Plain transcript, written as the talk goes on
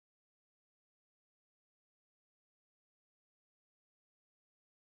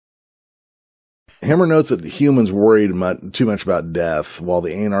Hemmer notes that humans worried too much about death, while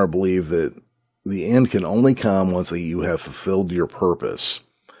the ANR believe that the end can only come once you have fulfilled your purpose.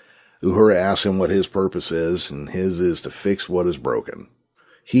 Uhura asks him what his purpose is, and his is to fix what is broken.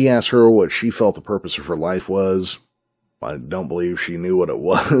 He asks her what she felt the purpose of her life was. I don't believe she knew what it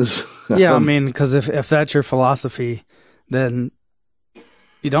was. Yeah, I mean, because if that's your philosophy, then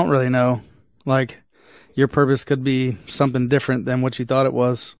you don't really know. Like, your purpose could be something different than what you thought it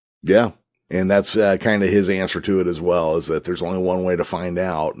was. Yeah. And that's kind of his answer to it as well, is that there's only one way to find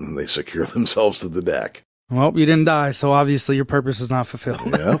out, and they secure themselves to the deck. Well, you didn't die, so obviously your purpose is not fulfilled.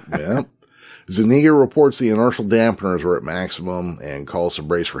 Yeah. Zuniga reports the inertial dampeners are at maximum and calls to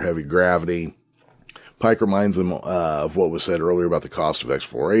brace for heavy gravity. Pike reminds them of what was said earlier about the cost of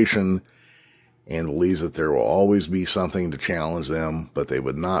exploration and believes that there will always be something to challenge them, but they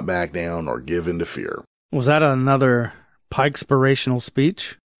would not back down or give in to fear. Was that another Pike-spirational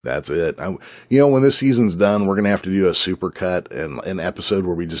speech? That's it. When this season's done, we're going to have to do a supercut and an episode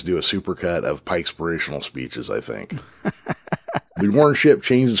where we just do a supercut of Pike-spirational speeches, I think. The Gorn ship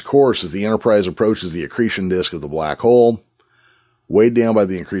changes course as the Enterprise approaches the accretion disk of the black hole. Weighed down by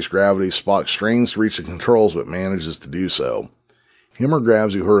the increased gravity, Spock strains to reach the controls but manages to do so. Hemmer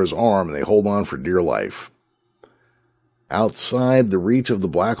grabs Uhura's arm and they hold on for dear life. Outside the reach of the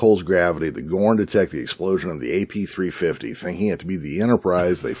black hole's gravity, the Gorn detect the explosion of the AP-350. Thinking it to be the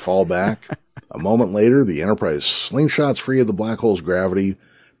Enterprise, they fall back. A moment later, the Enterprise slingshots free of the black hole's gravity,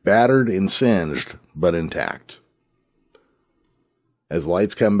 battered and singed, but intact. As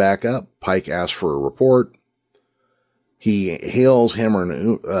lights come back up, Pike asks for a report. He hails Hemmer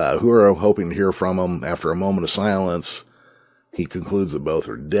and Uhura, hoping to hear from him. After a moment of silence, he concludes that both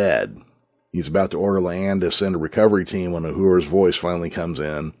are dead. He's about to order Leanne to send a recovery team when Uhura's voice finally comes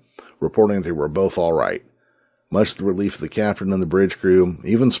in, reporting that they were both all right. Much to the relief of the captain and the bridge crew,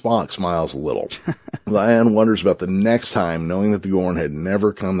 even Spock smiles a little. Leanne wonders about the next time, knowing that the Gorn had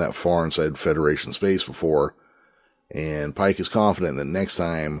never come that far inside Federation space before, and Pike is confident that next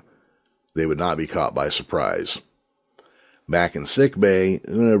time they would not be caught by surprise. Back in sickbay,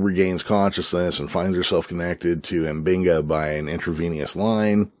 Una regains consciousness and finds herself connected to Mbinga by an intravenous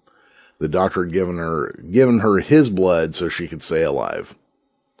line. The doctor had given her his blood so she could stay alive.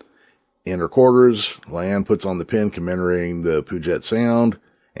 In her quarters, Leanne puts on the pin commemorating the Puget Sound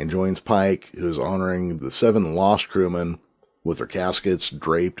and joins Pike, who is honoring the 7 lost crewmen with their caskets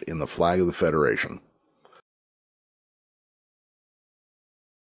draped in the flag of the Federation.